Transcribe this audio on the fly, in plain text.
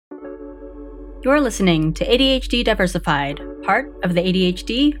You're listening to ADHD Diversified, part of the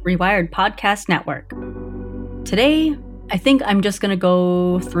ADHD Rewired Podcast Network. Today, I think I'm just going to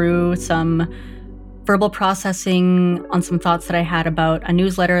go through some verbal processing on some thoughts that I had about a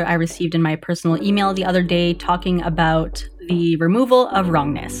newsletter I received in my personal email the other day talking about the removal of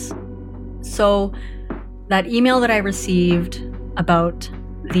wrongness. So, that email that I received about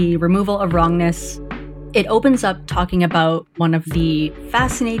the removal of wrongness, it opens up talking about one of the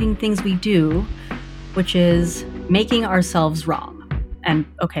fascinating things we do, which is making ourselves wrong. And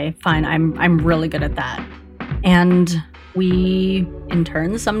okay, fine, I'm really good at that. And we, in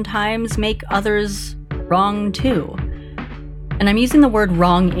turn, sometimes make others wrong too. And I'm using the word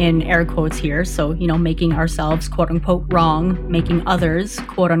wrong in air quotes here, so, making ourselves quote unquote wrong, making others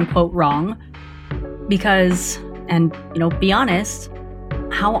quote unquote wrong. Because, and, be honest,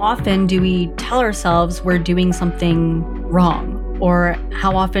 how often do we tell ourselves we're doing something wrong? Or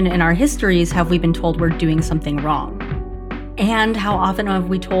how often in our histories have we been told we're doing something wrong? And how often have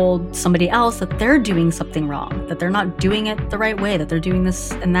we told somebody else that they're doing something wrong, that they're not doing it the right way, that they're doing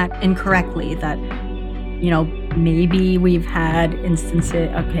this and that incorrectly, that, maybe we've had instances,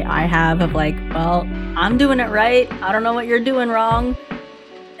 I have, of like, well, I'm doing it right, I don't know what you're doing wrong.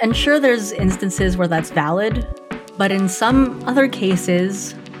 And sure, there's instances where that's valid, but in some other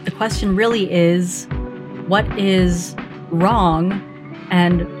cases, the question really is, what is wrong,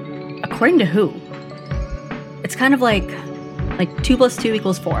 and according to who? It's kind of like 2 +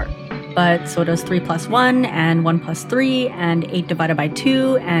 2 = 4, but so does 3 + 1, and 1 + 3, and 8 divided by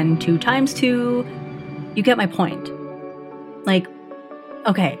 2, and 2 times 2. You get my point.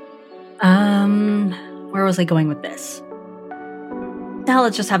 Where was I going with this? Now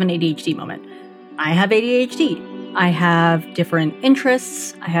let's just have an ADHD moment. I have ADHD. I have different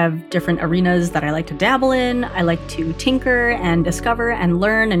interests. I have different arenas that I like to dabble in. I like to tinker and discover and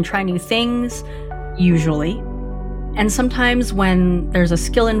learn and try new things, usually. And sometimes when there's a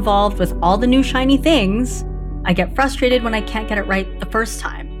skill involved with all the new shiny things, I get frustrated when I can't get it right the first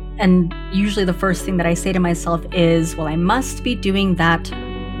time. And usually the first thing that I say to myself is, well, I must be doing that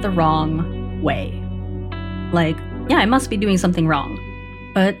the wrong way. I must be doing something wrong.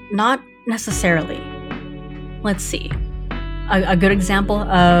 But not necessarily. Let's see. A good example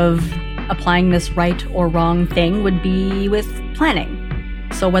of applying this right or wrong thing would be with planning.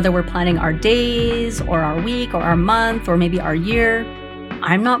 So whether we're planning our days or our week or our month or maybe our year,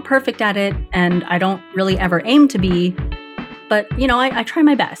 I'm not perfect at it and I don't really ever aim to be, but I try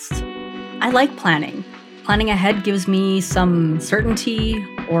my best. I like planning. Planning ahead gives me some certainty,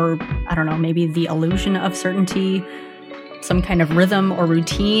 or maybe the illusion of certainty, some kind of rhythm or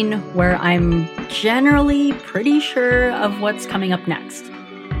routine where I'm generally pretty sure of what's coming up next.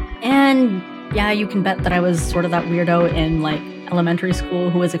 And yeah, you can bet that I was sort of that weirdo in elementary school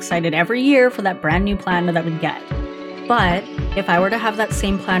who was excited every year for that brand new planner that we'd get. But if I were to have that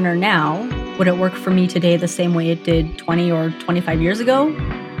same planner now, would it work for me today the same way it did 20 or 25 years ago?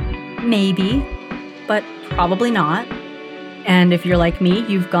 Maybe, but probably not. And if you're like me,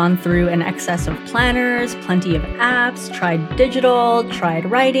 you've gone through an excess of planners, plenty of apps, tried digital, tried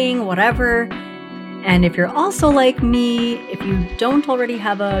writing, whatever. And if you're also like me, if you don't already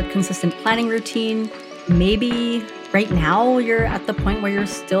have a consistent planning routine, maybe right now you're at the point where you're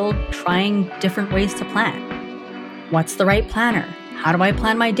still trying different ways to plan. What's the right planner? How do I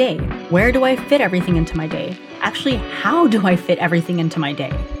plan my day? Where do I fit everything into my day? Actually, how do I fit everything into my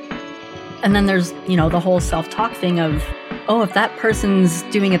day? And then there's, the whole self-talk thing of, oh, if that person's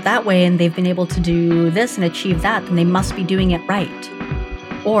doing it that way and they've been able to do this and achieve that, then they must be doing it right.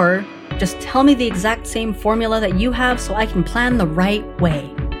 Or just tell me the exact same formula that you have so I can plan the right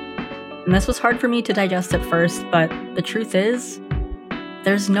way. And this was hard for me to digest at first, but the truth is,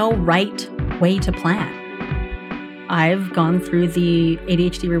 there's no right way to plan. I've gone through the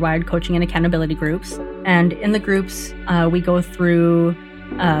ADHD Rewired coaching and accountability groups, and in the groups, we go through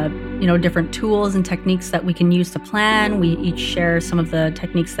different tools and techniques that we can use to plan. We each share some of the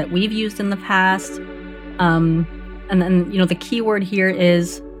techniques that we've used in the past. And then, the key word here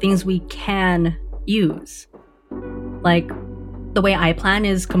is things we can use. The way I plan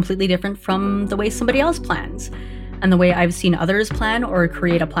is completely different from the way somebody else plans. And the way I've seen others plan or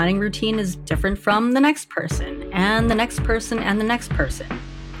create a planning routine is different from the next person, and the next person, and the next person.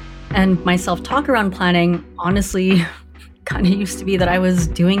 And my self-talk around planning, honestly, kind of used to be that I was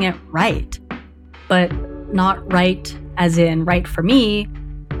doing it right. But not right as in right for me,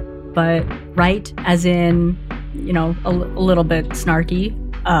 but right as in, a little bit snarky.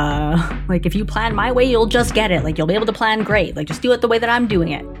 If you plan my way, you'll just get it. You'll be able to plan great. Just do it the way that I'm doing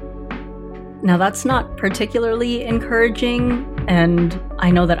it. Now, that's not particularly encouraging, And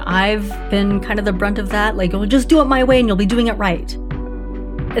I know that I've been kind of the brunt of that. Like, oh, just do it my way and you'll be doing it right.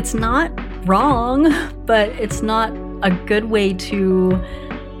 It's not wrong, but it's not a good way to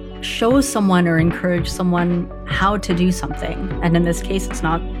show someone or encourage someone how to do something. And in this case, it's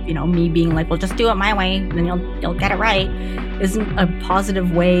not, me being like, well, just do it my way and you'll get it right. Isn't a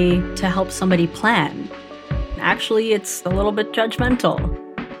positive way to help somebody plan. Actually, it's a little bit judgmental.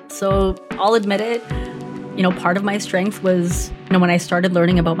 So I'll admit it. Part of my strength was, when I started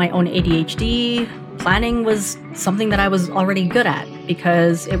learning about my own ADHD, planning was something that I was already good at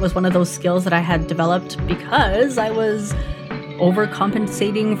because it was one of those skills that I had developed because I was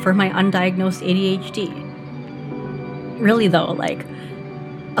overcompensating for my undiagnosed ADHD. Really though,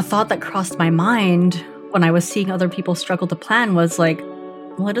 a thought that crossed my mind when I was seeing other people struggle to plan was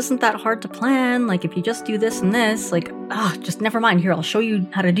well, it isn't that hard to plan. If you just do this and this, just never mind. Here, I'll show you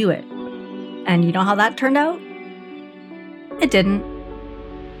how to do it. And you know how that turned out? It didn't.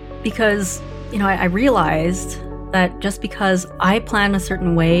 Because, I realized that just because I plan a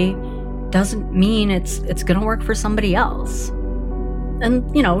certain way doesn't mean it's going to work for somebody else. And,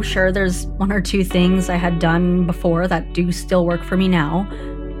 sure, there's one or two things I had done before that do still work for me now.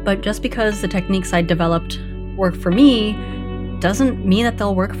 But just because the techniques I developed work for me doesn't mean that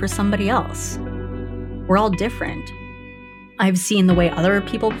they'll work for somebody else. We're all different. I've seen the way other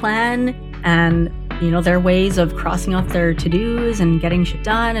people plan and, their ways of crossing off their to-dos and getting shit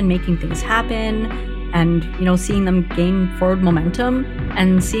done and making things happen and, seeing them gain forward momentum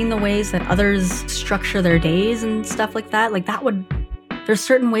and seeing the ways that others structure their days and stuff like that. There's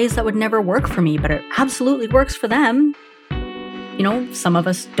certain ways that would never work for me, but it absolutely works for them. Some of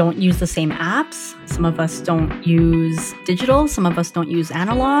us don't use the same apps. Some of us don't use digital. Some of us don't use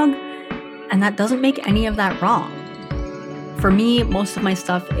analog. And that doesn't make any of that wrong. For me, most of my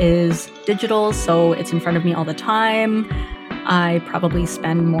stuff is digital, so it's in front of me all the time. I probably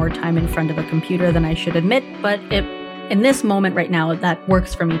spend more time in front of a computer than I should admit, but in this moment right now, that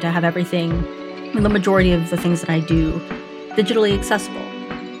works for me to have everything, the majority of the things that I do, digitally accessible.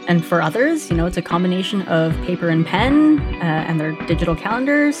 And for others, it's a combination of paper and pen and their digital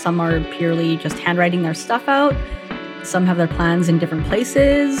calendars. Some are purely just handwriting their stuff out. Some have their plans in different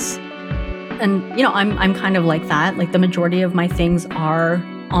places. And, I'm kind of like that. The majority of my things are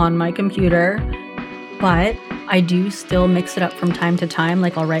on my computer, but I do still mix it up from time to time.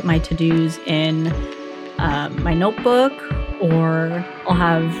 I'll write my to-dos in my notebook, or I'll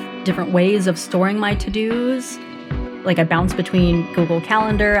have different ways of storing my to-dos. I bounce between Google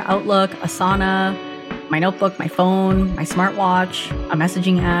Calendar, Outlook, Asana, my notebook, my phone, my smartwatch, a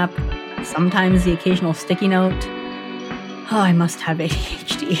messaging app, sometimes the occasional sticky note. Oh, I must have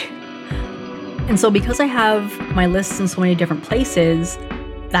ADHD. And so because I have my lists in so many different places,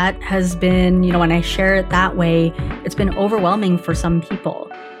 that has been, when I share it that way, it's been overwhelming for some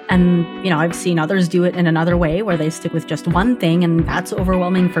people. And, I've seen others do it in another way where they stick with just one thing, and that's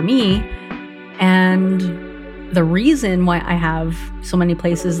overwhelming for me. And the reason why I have so many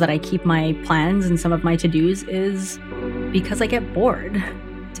places that I keep my plans and some of my to-dos is because I get bored.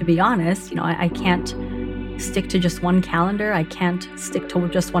 To be honest, I can't stick to just one calendar. I can't stick to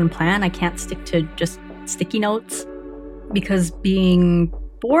just one plan. I can't stick to just sticky notes, because being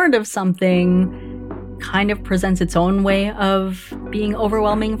bored of something kind of presents its own way of being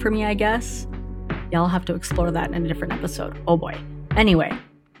overwhelming for me, I guess. Yeah, I'll have to explore that in a different episode. Oh boy. Anyway,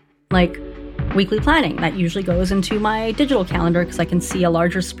 weekly planning, that usually goes into my digital calendar because I can see a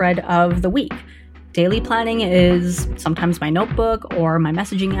larger spread of the week. Daily planning is sometimes my notebook or my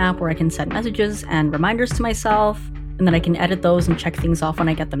messaging app where I can send messages and reminders to myself, and then I can edit those and check things off when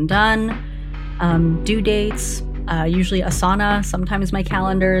I get them done. Due dates, usually Asana, sometimes my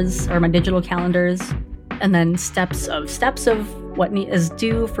calendars or my digital calendars, and then steps of what is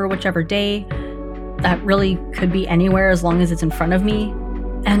due for whichever day. That really could be anywhere as long as it's in front of me.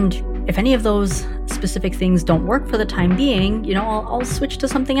 And if any of those specific things don't work for the time being, I'll switch to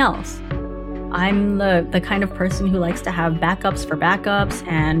something else. I'm the kind of person who likes to have backups for backups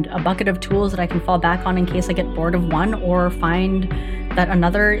and a bucket of tools that I can fall back on in case I get bored of one or find that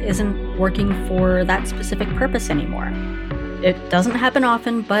another isn't working for that specific purpose anymore. It doesn't happen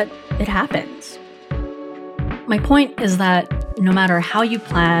often, but it happens. My point is that no matter how you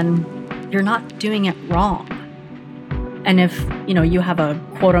plan, you're not doing it wrong. And if, you have a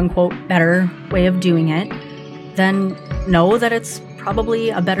quote-unquote better way of doing it, then know that it's probably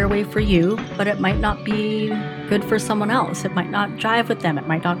a better way for you, but it might not be good for someone else. It might not jive with them. It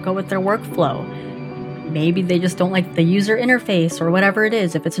might not go with their workflow. Maybe they just don't like the user interface or whatever it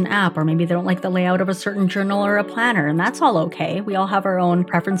is, if it's an app, or maybe they don't like the layout of a certain journal or a planner, and that's all okay. We all have our own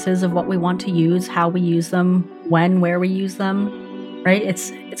preferences of what we want to use, how we use them, when, where we use them. right?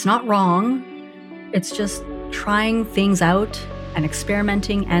 It's not wrong. It's just trying things out and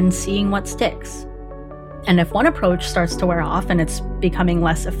experimenting and seeing what sticks. And if one approach starts to wear off and it's becoming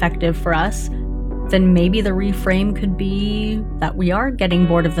less effective for us, then maybe the reframe could be that we are getting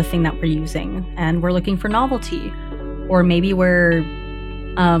bored of the thing that we're using and we're looking for novelty. Or maybe we're,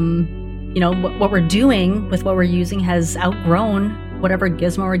 what we're doing with what we're using has outgrown whatever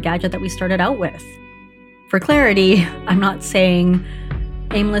gizmo or gadget that we started out with. For clarity, I'm not saying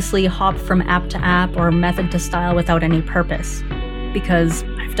aimlessly hop from app to app or method to style without any purpose, because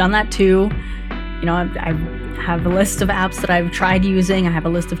I've done that too. I have a list of apps that I've tried using. I have a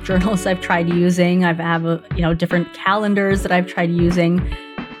list of journals I've tried using. I have different calendars that I've tried using,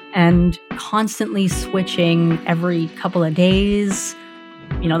 and constantly switching every couple of days.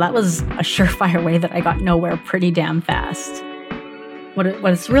 That was a surefire way that I got nowhere pretty damn fast. What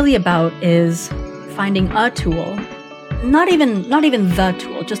it's really about is finding a tool, not even the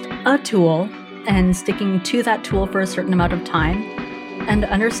tool, just a tool, and sticking to that tool for a certain amount of time, and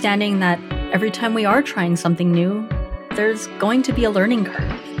understanding that every time we are trying something new, there's going to be a learning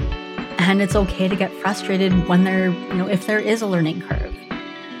curve. And it's okay to get frustrated when if there is a learning curve.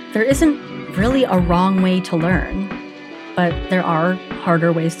 There isn't really a wrong way to learn, but there are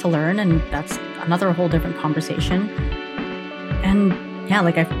harder ways to learn, and that's another whole different conversation. And yeah,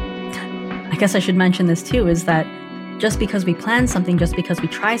 I guess I should mention this too, is that just because we plan something, just because we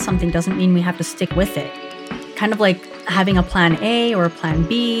try something, doesn't mean we have to stick with it. Kind of like having a plan A or a plan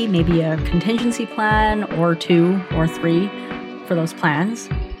B, maybe a contingency plan or 2 or 3 for those plans.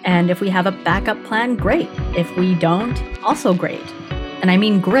 And if we have a backup plan, great. If we don't, also great. And I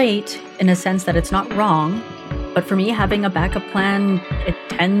mean great in a sense that it's not wrong, but for me, having a backup plan, it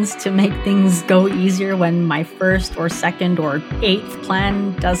tends to make things go easier when my first or second or 8th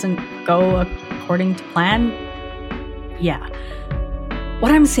plan doesn't go according to plan. Yeah.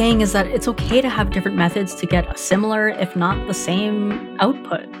 What I'm saying is that it's okay to have different methods to get a similar, if not the same,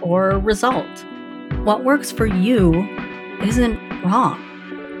 output or result. What works for you isn't wrong.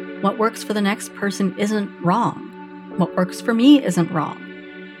 What works for the next person isn't wrong. What works for me isn't wrong.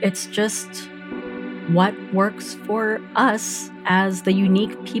 It's just what works for us as the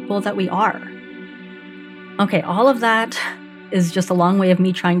unique people that we are. Okay, all of that is just a long way of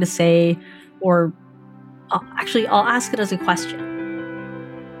me trying to say, or actually, I'll ask it as a question.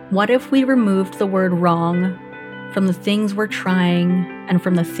 What if we removed the word wrong from the things we're trying and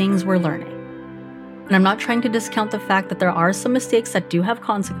from the things we're learning? And I'm not trying to discount the fact that there are some mistakes that do have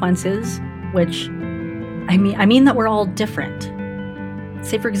consequences, which I mean that we're all different.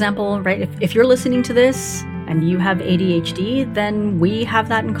 Say, for example, right, if you're listening to this and you have ADHD, then we have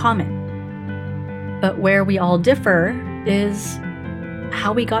that in common. But where we all differ is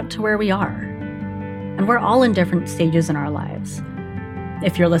how we got to where we are. And we're all in different stages in our lives.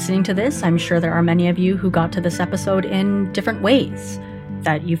 If you're listening to this, I'm sure there are many of you who got to this episode in different ways,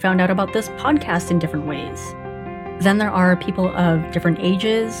 that you found out about this podcast in different ways. Then there are people of different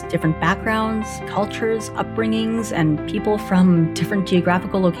ages, different backgrounds, cultures, upbringings, and people from different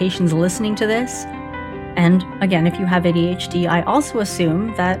geographical locations listening to this. And again, if you have ADHD, I also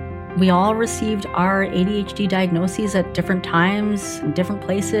assume that we all received our ADHD diagnoses at different times, in different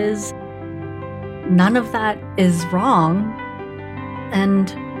places. None of that is wrong.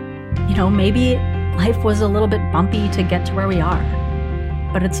 And, maybe life was a little bit bumpy to get to where we are,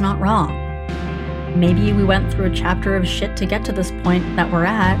 but it's not wrong. Maybe we went through a chapter of shit to get to this point that we're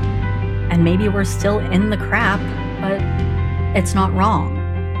at, and maybe we're still in the crap, but it's not wrong.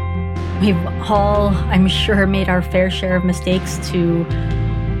 We've all, I'm sure, made our fair share of mistakes to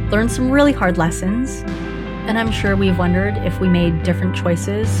learn some really hard lessons, and I'm sure we've wondered if we made different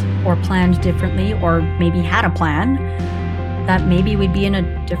choices or planned differently, or maybe had a plan, that maybe we'd be in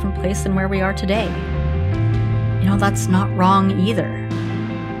a different place than where we are today. That's not wrong either.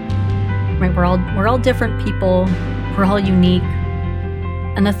 Right? We're all different people. We're all unique.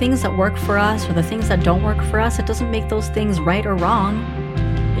 And the things that work for us or the things that don't work for us, it doesn't make those things right or wrong.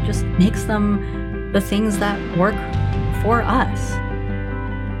 It just makes them the things that work for us.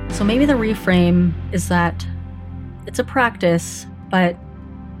 So maybe the reframe is that it's a practice, but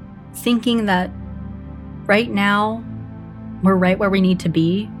thinking that right now we're right where we need to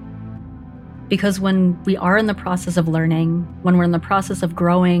be. Because when we are in the process of learning, when we're in the process of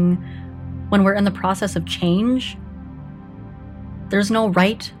growing, when we're in the process of change, there's no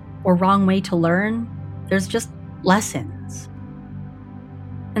right or wrong way to learn. There's just lessons.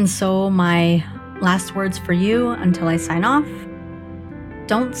 And so my last words for you until I sign off: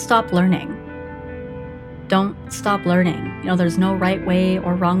 don't stop learning. Don't stop learning. There's no right way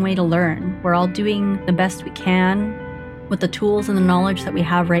or wrong way to learn. We're all doing the best we can. with the tools and the knowledge that we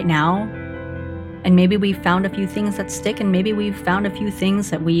have right now. And maybe we've found a few things that stick, and maybe we've found a few things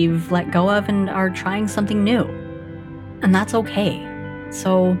that we've let go of and are trying something new. And that's okay.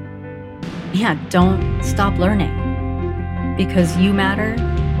 So, yeah, don't stop learning. Because you matter,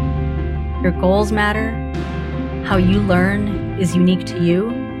 your goals matter, how you learn is unique to you,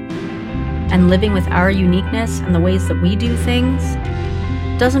 and living with our uniqueness and the ways that we do things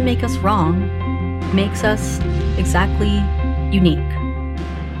doesn't make us wrong, it makes us exactly unique.